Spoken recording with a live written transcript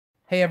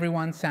Hey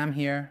everyone, Sam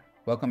here.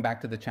 Welcome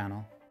back to the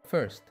channel.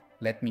 First,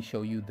 let me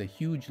show you the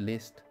huge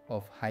list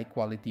of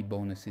high-quality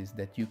bonuses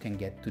that you can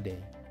get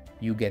today.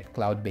 You get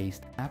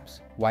cloud-based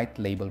apps, white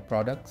label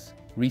products,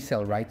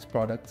 resell rights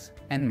products,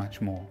 and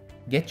much more.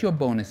 Get your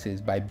bonuses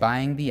by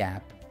buying the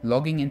app,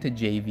 logging into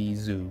JV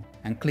Zoo,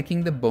 and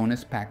clicking the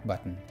bonus pack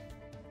button.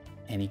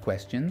 Any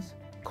questions?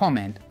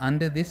 Comment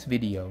under this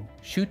video,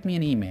 shoot me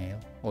an email,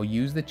 or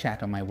use the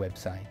chat on my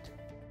website.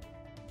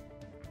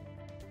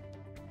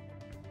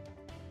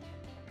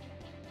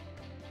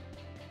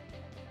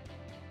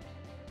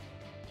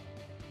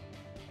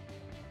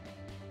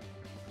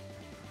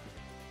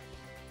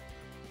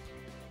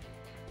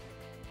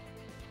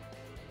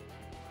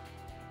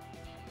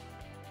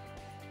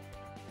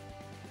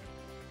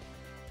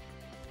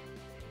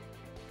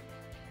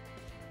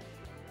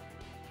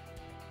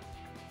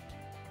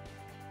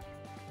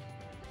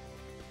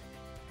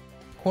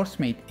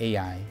 Coursemate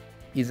AI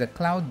is a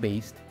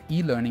cloud-based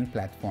e-learning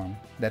platform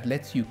that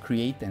lets you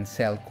create and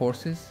sell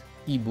courses,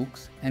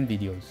 ebooks, and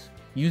videos.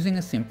 Using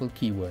a simple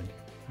keyword,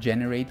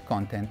 generate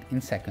content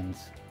in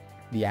seconds.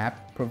 The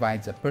app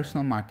provides a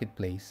personal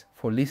marketplace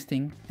for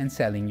listing and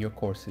selling your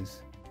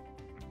courses.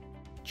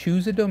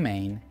 Choose a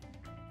domain,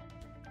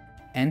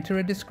 enter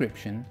a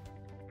description,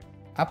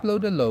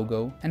 upload a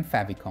logo and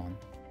favicon.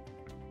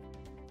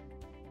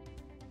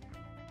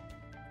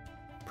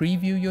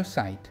 Preview your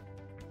site.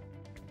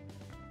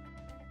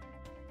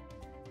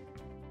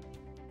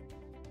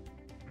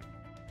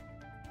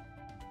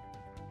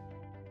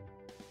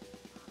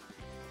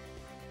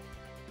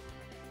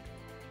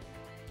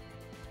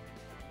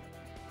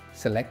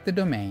 Select the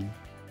domain,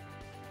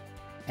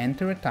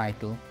 enter a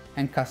title,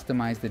 and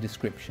customize the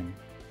description.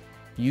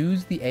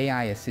 Use the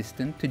AI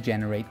assistant to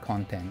generate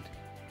content.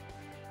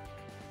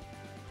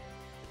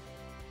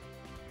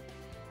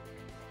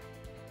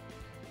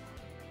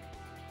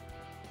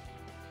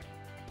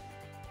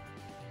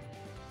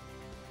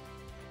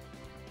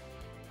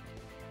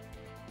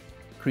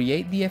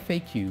 Create the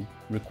FAQ,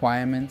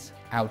 requirements,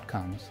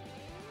 outcomes.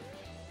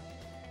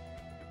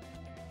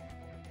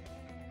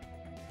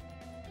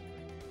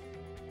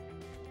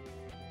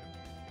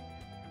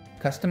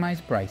 Customize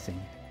pricing.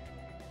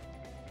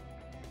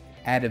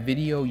 Add a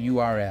video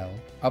URL,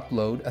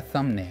 upload a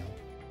thumbnail.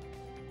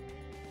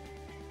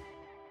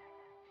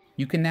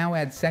 You can now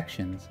add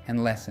sections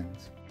and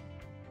lessons.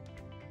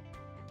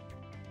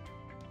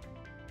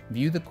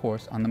 View the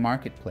course on the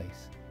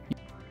marketplace.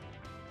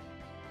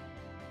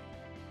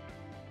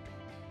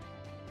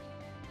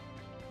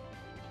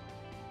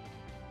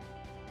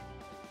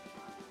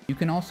 You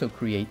can also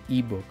create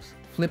ebooks,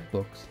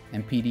 flipbooks,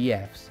 and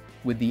PDFs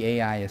with the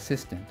AI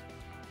assistant.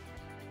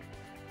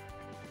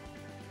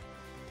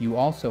 You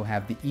also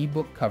have the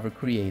ebook cover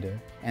creator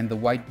and the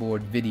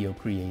whiteboard video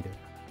creator.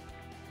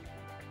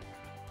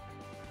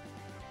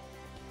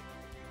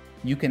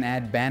 You can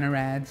add banner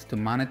ads to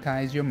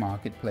monetize your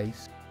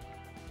marketplace.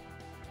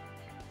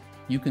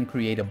 You can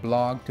create a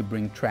blog to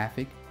bring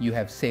traffic, you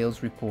have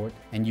sales report,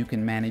 and you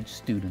can manage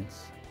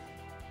students.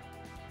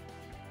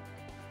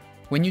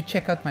 When you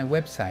check out my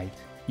website,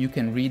 you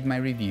can read my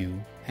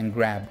review and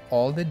grab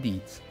all the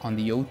deets on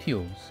the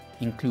OTOs,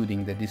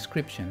 including the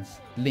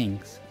descriptions,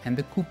 links, and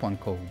the coupon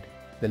code.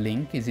 The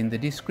link is in the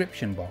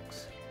description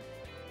box.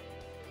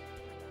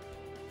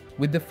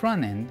 With the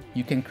front end,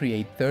 you can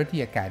create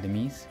 30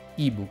 academies,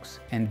 ebooks,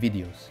 and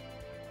videos.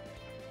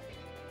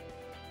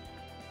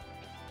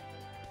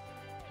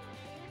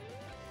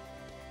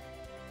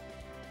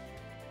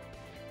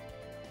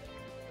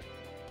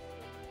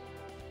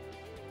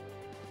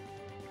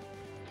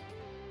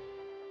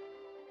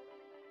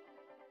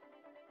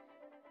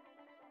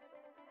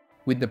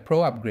 With the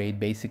Pro upgrade,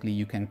 basically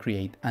you can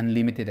create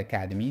unlimited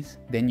academies,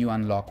 then you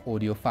unlock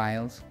audio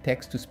files,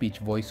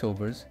 text-to-speech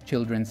voiceovers,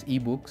 children's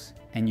ebooks,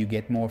 and you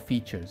get more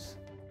features.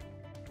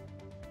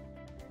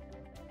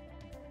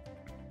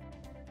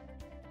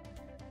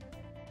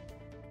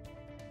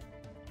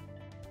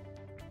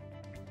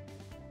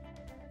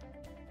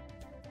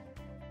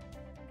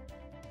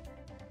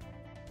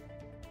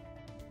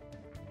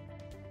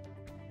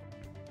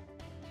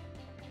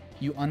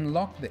 You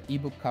unlock the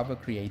ebook cover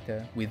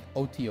creator with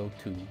OTO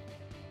 2.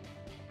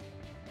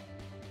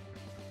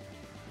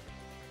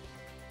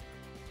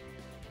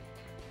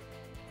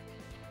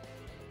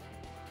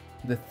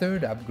 The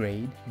third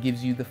upgrade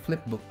gives you the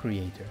flipbook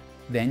creator.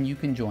 Then you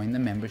can join the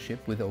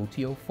membership with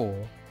OTO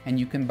 4 and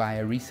you can buy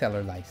a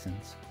reseller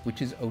license,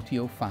 which is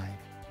OTO 5.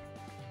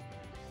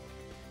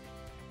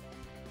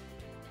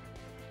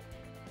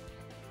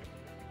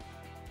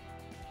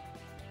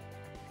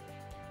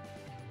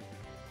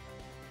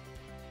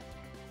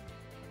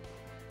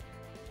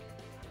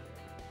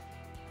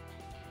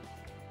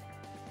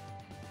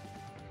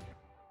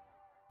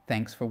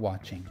 Thanks for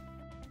watching.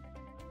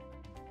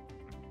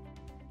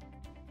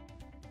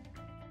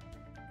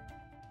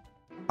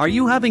 Are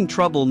you having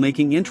trouble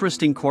making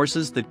interesting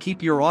courses that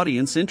keep your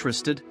audience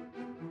interested?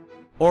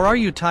 Or are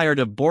you tired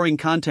of boring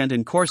content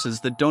in courses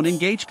that don't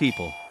engage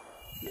people?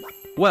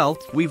 Well,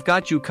 we've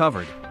got you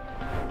covered.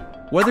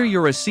 Whether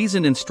you're a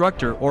seasoned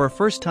instructor or a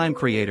first-time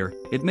creator,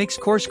 it makes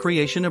course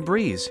creation a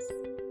breeze.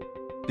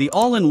 The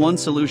all-in-one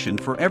solution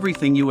for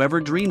everything you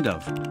ever dreamed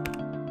of.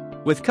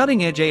 With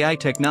cutting-edge AI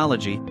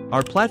technology,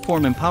 our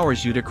platform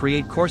empowers you to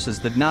create courses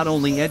that not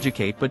only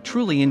educate but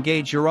truly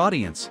engage your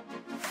audience.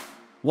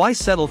 Why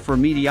settle for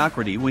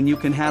mediocrity when you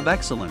can have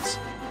excellence?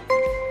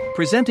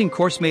 Presenting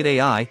Coursemate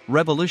AI,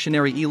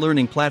 revolutionary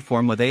e-learning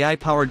platform with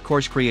AI-powered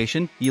course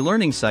creation,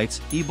 e-learning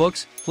sites,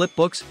 ebooks,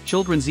 flipbooks,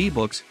 children's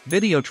ebooks,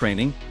 video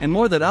training, and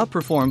more that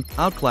outperform,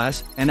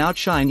 outclass, and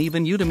outshine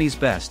even Udemy's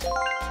best.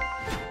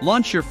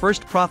 Launch your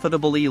first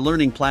profitable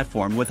e-learning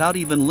platform without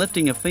even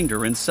lifting a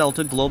finger and sell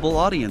to global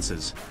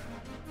audiences.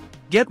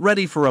 Get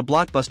ready for a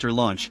blockbuster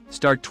launch.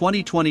 Start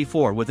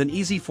 2024 with an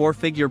easy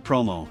 4-figure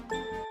promo.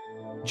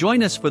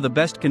 Join us for the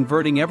best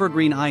converting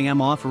evergreen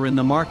IM offer in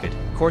the market,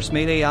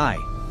 Coursemate AI.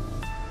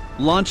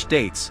 Launch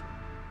dates: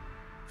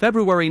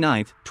 February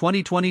 9,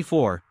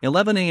 2024,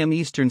 11 a.m.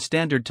 Eastern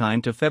Standard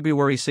Time to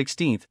February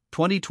 16,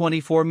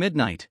 2024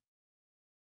 midnight.